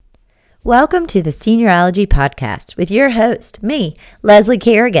Welcome to the Seniorologie podcast with your host, me, Leslie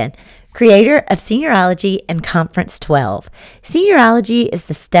Kerrigan, creator of Seniorologie and Conference 12. Seniorologie is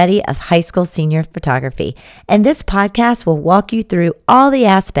the study of high school senior photography, and this podcast will walk you through all the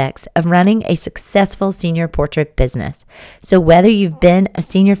aspects of running a successful senior portrait business. So whether you've been a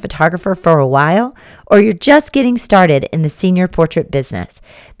senior photographer for a while or you're just getting started in the senior portrait business,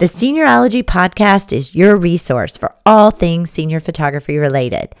 the Seniorologie podcast is your resource for all things senior photography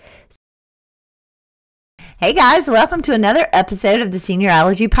related. Hey guys, welcome to another episode of the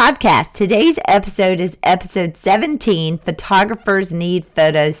Seniorologie podcast. Today's episode is episode 17, Photographers Need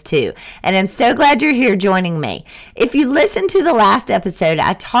Photos Too. And I'm so glad you're here joining me. If you listened to the last episode,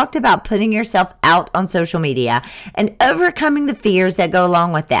 I talked about putting yourself out on social media and overcoming the fears that go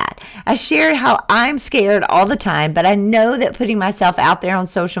along with that. I shared how I'm scared all the time, but I know that putting myself out there on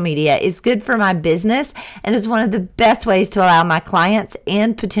social media is good for my business and is one of the best ways to allow my clients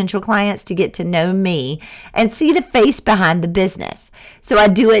and potential clients to get to know me and see the face behind the business. So I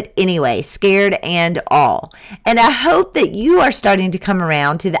do it anyway, scared and all. And I hope that you are starting to come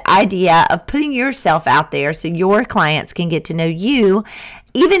around to the idea of putting yourself out there so your clients can get to know you,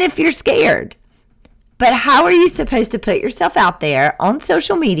 even if you're scared. But how are you supposed to put yourself out there on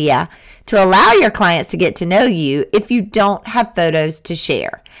social media to allow your clients to get to know you if you don't have photos to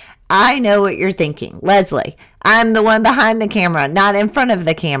share? I know what you're thinking. Leslie, I'm the one behind the camera, not in front of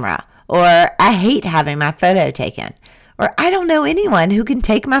the camera. Or I hate having my photo taken. Or I don't know anyone who can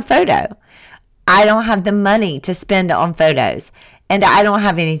take my photo. I don't have the money to spend on photos. And I don't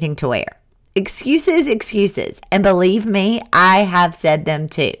have anything to wear. Excuses. And believe me, I have said them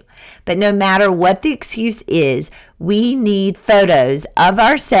too. But no matter what the excuse is, we need photos of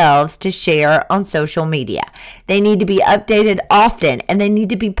ourselves to share on social media. They need to be updated often and they need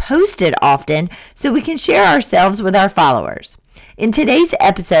to be posted often so we can share ourselves with our followers. In today's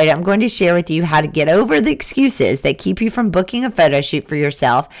episode, I'm going to share with you how to get over the excuses that keep you from booking a photo shoot for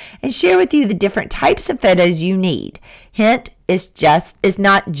yourself and share with you the different types of photos you need. Hint, is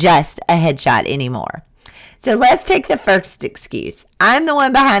not just a headshot anymore. So let's take the first excuse. I'm the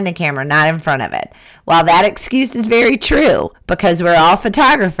one behind the camera, not in front of it. While that excuse is very true because we're all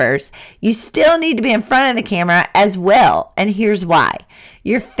photographers, you still need to be in front of the camera as well. And here's why.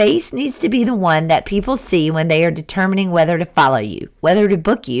 Your face needs to be the one that people see when they are determining whether to follow you, whether to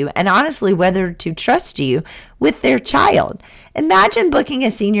book you, and honestly, whether to trust you with their child. Imagine booking a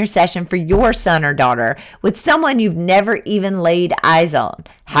senior session for your son or daughter with someone you've never even laid eyes on.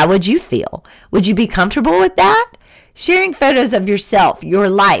 How would you feel? Would you be comfortable with that? Sharing photos of yourself, your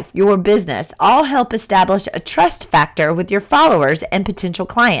life, your business all help establish a trust factor with your followers and potential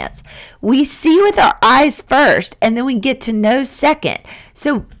clients. We see with our eyes first, and then we get to know second.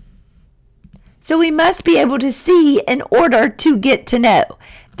 So we must be able to see in order to get to know.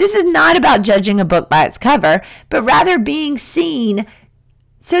 This is not about judging a book by its cover, but rather being seen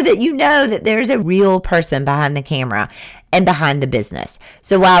so that you know that there's a real person behind the camera and behind the business.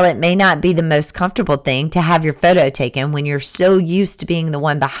 So while it may not be the most comfortable thing to have your photo taken when you're so used to being the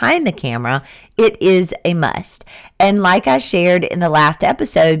one behind the camera, it is a must. And like I shared in the last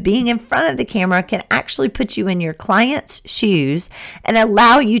episode, being in front of the camera can actually put you in your client's shoes and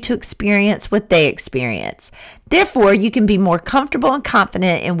allow you to experience what they experience. Therefore, you can be more comfortable and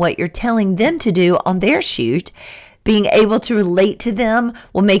confident in what you're telling them to do on their shoot. Being able to relate to them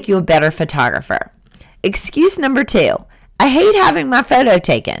will make you a better photographer. Excuse number 2. I hate having my photo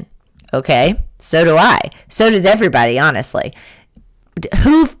taken. Okay, so do I. So does everybody, honestly.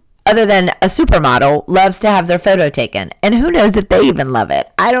 Who, other than a supermodel, loves to have their photo taken? And who knows if they even love it?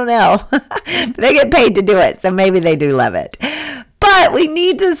 I don't know. They get paid to do it, so maybe they do love it. But we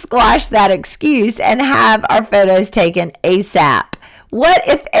need to squash that excuse and have our photos taken ASAP. What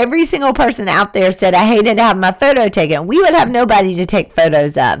if every single person out there said, I hated to have my photo taken? We would have nobody to take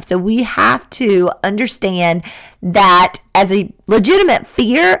photos of. So we have to understand that as a legitimate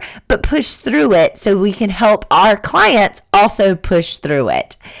fear, but push through it so we can help our clients also push through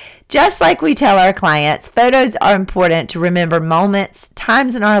it. Just like we tell our clients, photos are important to remember moments,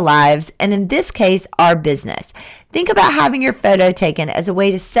 times in our lives, and in this case, our business. Think about having your photo taken as a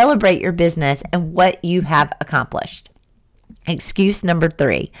way to celebrate your business and what you have accomplished. Excuse number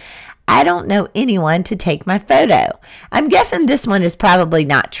 3. I don't know anyone to take my photo. I'm guessing this one is probably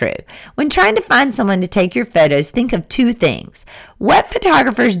not true. When trying to find someone to take your photos, think of 2 things. What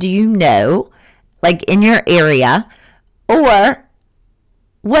photographers do you know, like in your area, or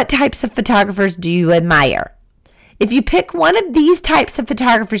what types of photographers do you admire? If you pick one of these types of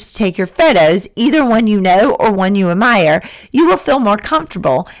photographers to take your photos, either one you know or one you admire, you will feel more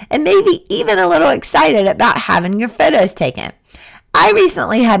comfortable and maybe even a little excited about having your photos taken. I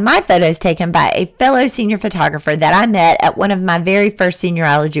recently had my photos taken by a fellow senior photographer that I met at one of my very first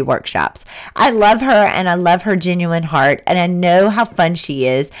Seniorologie workshops. I love her and I love her genuine heart, and I know how fun she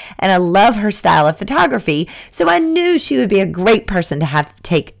is, and I love her style of photography, so I knew she would be a great person to have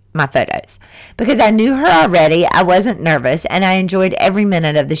take my photos. Because I knew her already, I wasn't nervous, and I enjoyed every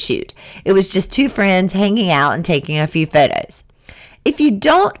minute of the shoot. It was just two friends hanging out and taking a few photos. If you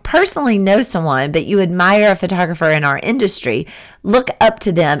don't personally know someone, but you admire a photographer in our industry, look up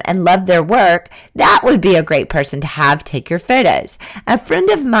to them and love their work, that would be a great person to have take your photos. A friend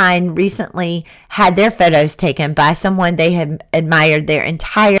of mine recently had their photos taken by someone they had admired their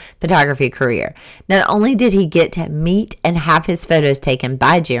entire photography career. Not only did he get to meet and have his photos taken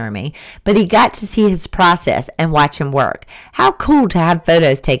by Jeremy, but he got to see his process and watch him work. How cool to have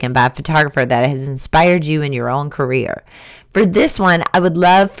photos taken by a photographer that has inspired you in your own career. For this one, I would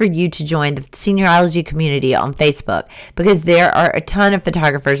love for you to join the Seniorologie community on Facebook, because there are a ton of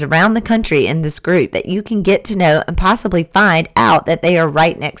photographers around the country in this group that you can get to know and possibly find out that they are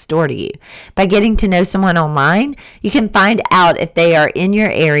right next door to you. By getting to know someone online, you can find out if they are in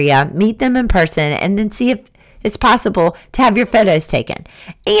your area, meet them in person, and then see if it's possible to have your photos taken.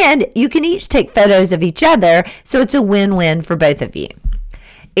 And you can each take photos of each other, so it's a win-win for both of you.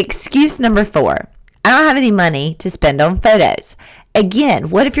 Excuse number 4. I don't have any money to spend on photos.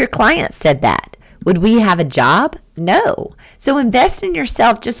 Again, what if your client said that? Would we have a job? No. So invest in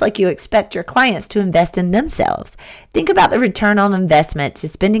yourself just like you expect your clients to invest in themselves. Think about the return on investment to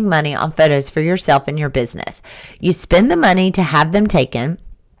spending money on photos for yourself and your business. You spend the money to have them taken.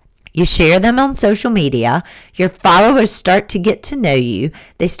 You share them on social media. Your followers start to get to know you.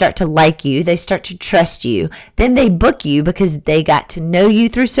 They start to like you. They start to trust you. Then they book you because they got to know you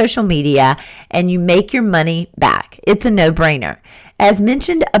through social media, and you make your money back. It's a no-brainer. As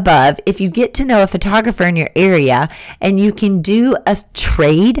mentioned above, if you get to know a photographer in your area and you can do a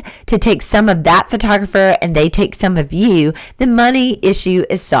trade to take some of that photographer and they take some of you, the money issue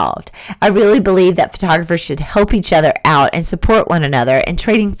is solved. I really believe that photographers should help each other out and support one another, and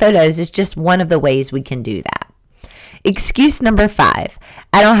trading photos is just one of the ways we can do that. Excuse number 5,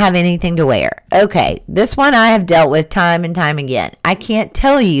 I don't have anything to wear. Okay, this one I have dealt with time and time again. I can't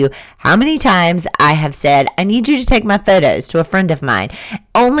tell you how many times I have said, I need you to take my photos to a friend of mine,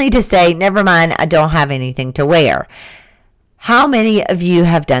 only to say, never mind, I don't have anything to wear. How many of you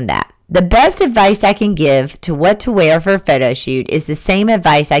have done that? The best advice I can give to what to wear for a photo shoot is the same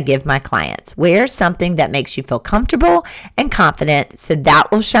advice I give my clients. Wear something that makes you feel comfortable and confident, so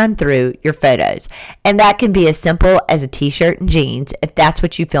that will shine through your photos. And that can be as simple as a t-shirt and jeans if that's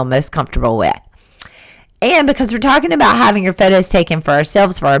what you feel most comfortable with. And because we're talking about having your photos taken for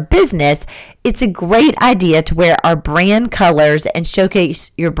ourselves, for our business, it's a great idea to wear our brand colors and showcase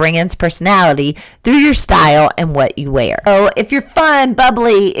your brand's personality through your style and what you wear. So if you're fun,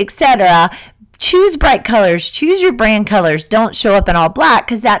 bubbly, etc., choose bright colors, choose your brand colors. Don't show up in all black,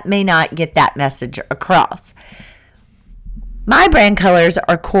 because that may not get that message across. My brand colors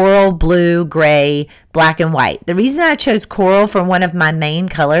are coral, blue, gray, black, and white. The reason I chose coral for one of my main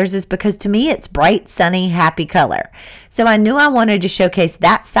colors is because to me it's bright, sunny, happy color. So I knew I wanted to showcase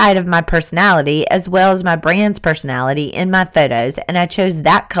that side of my personality as well as my brand's personality in my photos, and I chose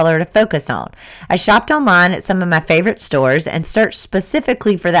that color to focus on. I shopped online at some of my favorite stores and searched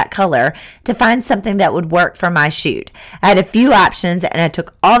specifically for that color to find something that would work for my shoot. I had a few options, and I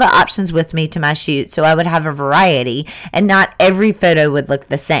took all the options with me to my shoot so I would have a variety and not every photo would look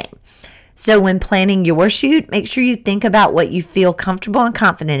the same. So when planning your shoot, make sure you think about what you feel comfortable and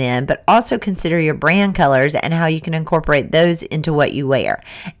confident in, but also consider your brand colors and how you can incorporate those into what you wear.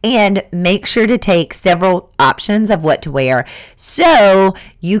 And make sure to take several options of what to wear so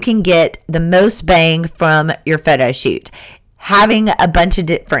you can get the most bang from your photo shoot. Having a bunch of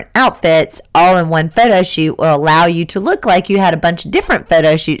different outfits all in one photo shoot will allow you to look like you had a bunch of different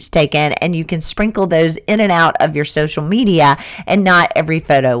photo shoots taken, and you can sprinkle those in and out of your social media, and not every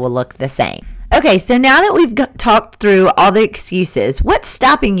photo will look the same. Okay, so now that we've talked through all the excuses, what's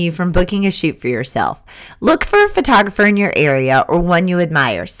stopping you from booking a shoot for yourself? Look for a photographer in your area or one you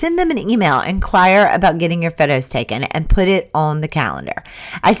admire. Send them an email, inquire about getting your photos taken, and put it on the calendar.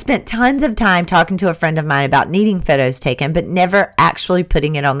 I spent tons of time talking to a friend of mine about needing photos taken, but never actually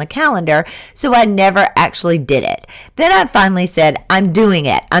putting it on the calendar, so I never actually did it. Then I finally said, I'm doing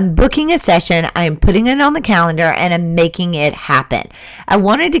it. I'm booking a session, I am putting it on the calendar, and I'm making it happen. I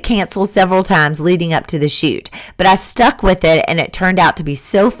wanted to cancel several times leading up to the shoot, but I stuck with it, and it turned out to be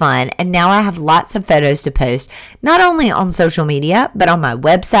so fun, and now I have lots of photos to post, not only on social media, but on my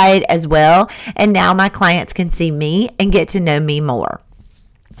website as well, and now my clients can see me and get to know me more.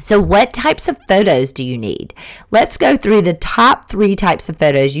 So what types of photos do you need? Let's go through the top 3 types of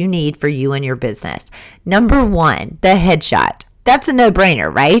photos you need for you and your business. Number 1, the headshot. That's a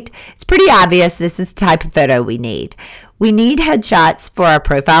no-brainer, right? It's pretty obvious this is the type of photo we need. We need headshots for our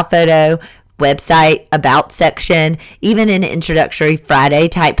profile photo, website, about section, even an introductory Friday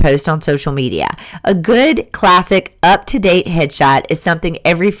type post on social media. A good, classic, up-to-date headshot is something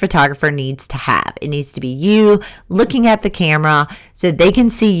every photographer needs to have. It needs to be you looking at the camera so they can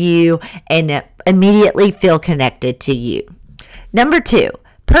see you and immediately feel connected to you. Number 2,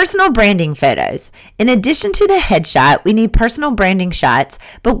 personal branding photos. In addition to the headshot, we need personal branding shots.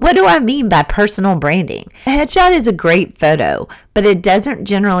 But what do I mean by personal branding? A headshot is a great photo, but it doesn't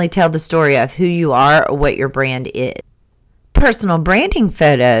generally tell the story of who you are or what your brand is. Personal branding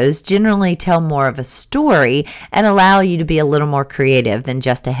photos generally tell more of a story and allow you to be a little more creative than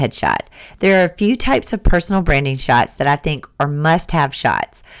just a headshot. There are a few types of personal branding shots that I think are must-have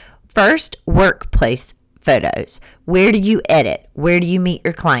shots. First, workplace photos. Where do you edit? Where do you meet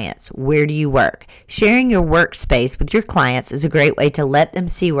your clients? Where do you work? Sharing your workspace with your clients is a great way to let them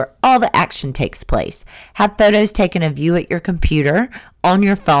see where all the action takes place. Have photos taken of you at your computer, on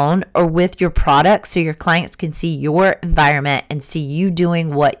your phone, or with your products so your clients can see your environment and see you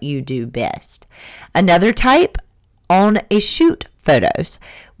doing what you do best. Another type, on a shoot photos.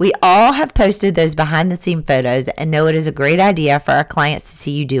 We all have posted those behind the scene photos and know it is a great idea for our clients to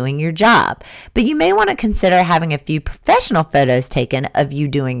see you doing your job. But you may want to consider having a few professional photos taken of you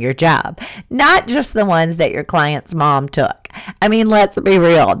doing your job, not just the ones that your client's mom took. I mean, let's be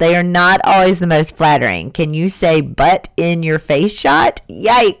real. They are not always the most flattering. Can you say butt in your face shot?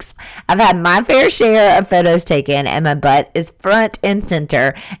 Yikes. I've had my fair share of photos taken and my butt is front and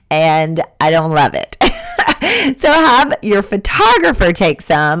center and I don't love it. So have your photographer take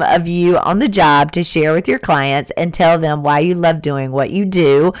some of you on the job to share with your clients and tell them why you love doing what you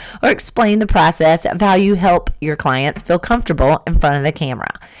do, or explain the process of how you help your clients feel comfortable in front of the camera.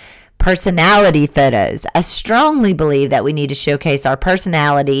 Personality photos. I strongly believe that we need to showcase our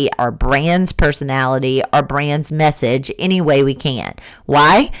personality, our brand's personality, our brand's message any way we can.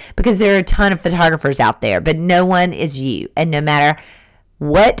 Why? Because there are a ton of photographers out there, but no one is you. And no matter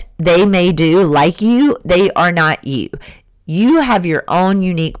what they may do like you, they are not you. You have your own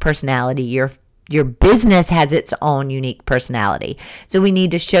unique personality. Your business has its own unique personality. So we need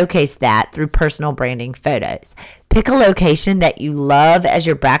to showcase that through personal branding photos. Pick a location that you love as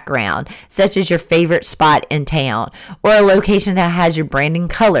your background, such as your favorite spot in town, or a location that has your branding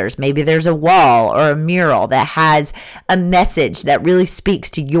colors. Maybe there's a wall or a mural that has a message that really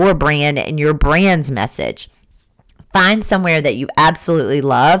speaks to your brand and your brand's message. Find somewhere that you absolutely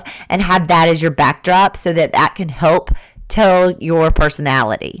love and have that as your backdrop so that can help tell your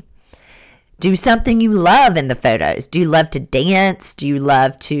personality. Do something you love in the photos. Do you love to dance? Do you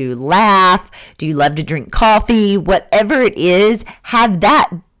love to laugh? Do you love to drink coffee? Whatever it is, have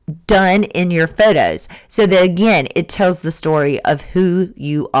that done in your photos so that, again, it tells the story of who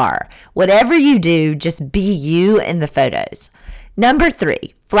you are. Whatever you do, just be you in the photos. Number 3,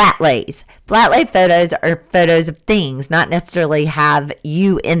 flat lays. Flat lay photos are photos of things, not necessarily have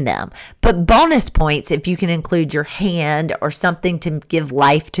you in them. But bonus points if you can include your hand or something to give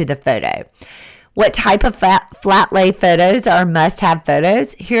life to the photo. What type of flat lay photos are must-have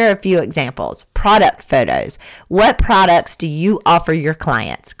photos? Here are a few examples. Product photos. What products do you offer your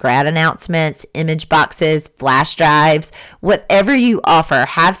clients? Grad announcements, image boxes, flash drives, whatever you offer,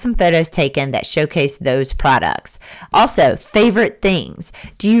 have some photos taken that showcase those products. Also, favorite things.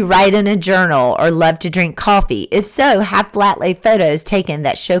 Do you write in a journal or love to drink coffee? If so, have flat lay photos taken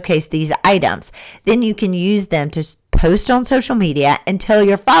that showcase these items. Then you can use them to post on social media and tell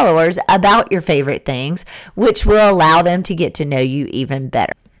your followers about your favorite things, which will allow them to get to know you even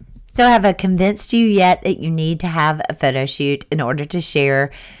better. So have I convinced you yet that you need to have a photo shoot in order to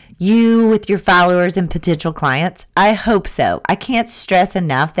share you with your followers and potential clients? I hope so. I can't stress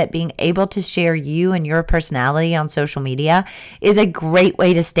enough that being able to share you and your personality on social media is a great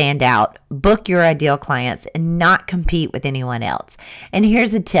way to stand out, book your ideal clients, and not compete with anyone else. And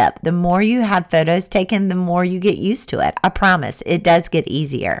here's a tip. The more you have photos taken, the more you get used to it. I promise, it does get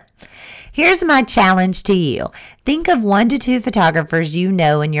easier. Here's my challenge to you. Think of 1 to 2 photographers you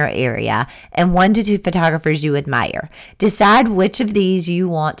know in your area and 1 to 2 photographers you admire. Decide which of these you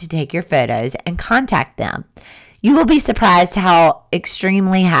want to take your photos and contact them. You will be surprised how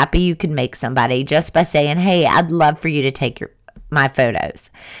extremely happy you can make somebody just by saying, hey, I'd love for you to take my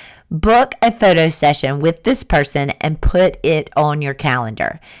photos. Book a photo session with this person and put it on your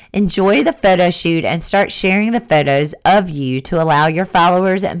calendar. Enjoy the photo shoot and start sharing the photos of you to allow your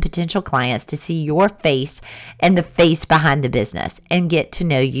followers and potential clients to see your face and the face behind the business and get to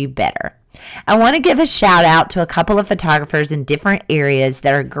know you better. I want to give a shout out to a couple of photographers in different areas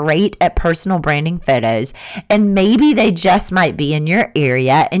that are great at personal branding photos, and maybe they just might be in your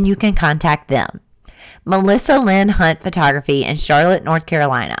area and you can contact them. Melissa Lynn Hunt Photography in Charlotte, North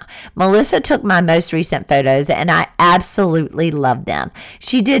Carolina. Melissa took my most recent photos and I absolutely loved them.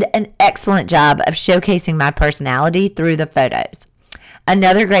 She did an excellent job of showcasing my personality through the photos.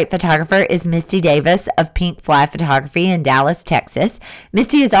 Another great photographer is Misty Davis of Pink Fly Photography in Dallas, Texas.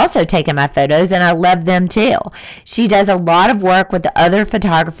 Misty has also taken my photos and I love them too. She does a lot of work with the other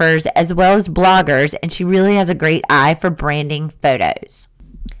photographers as well as bloggers, and she really has a great eye for branding photos.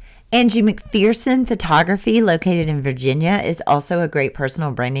 Angie McPherson Photography, located in Virginia, is also a great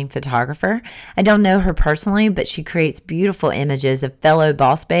personal branding photographer. I don't know her personally, but she creates beautiful images of fellow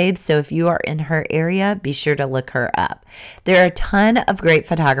boss babes, so if you are in her area, be sure to look her up. There are a ton of great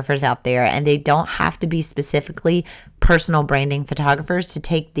photographers out there, and they don't have to be specifically personal branding photographers to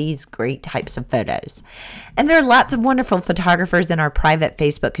take these great types of photos. And there are lots of wonderful photographers in our private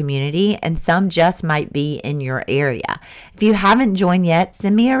Facebook community, and some just might be in your area. If you haven't joined yet,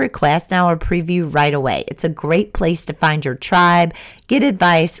 send me a request and I will preview right away. It's a great place to find your tribe, get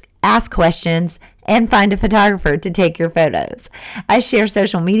advice, ask questions, and find a photographer to take your photos. I share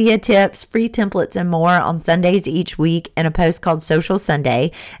social media tips, free templates, and more on Sundays each week in a post called Social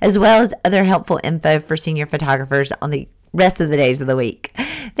Sunday, as well as other helpful info for senior photographers on the rest of the days of the week.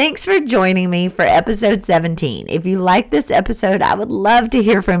 Thanks for joining me for episode 17. If you like this episode, I would love to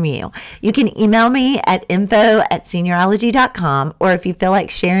hear from you. You can email me at info@seniorologie.com, or if you feel like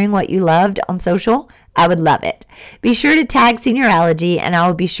sharing what you loved on social, I would love it. Be sure to tag Seniorologie and I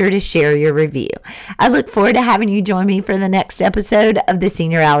will be sure to share your review. I look forward to having you join me for the next episode of the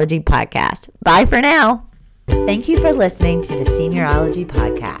Seniorologie podcast. Bye for now. Thank you for listening to the Seniorologie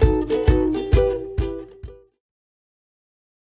podcast.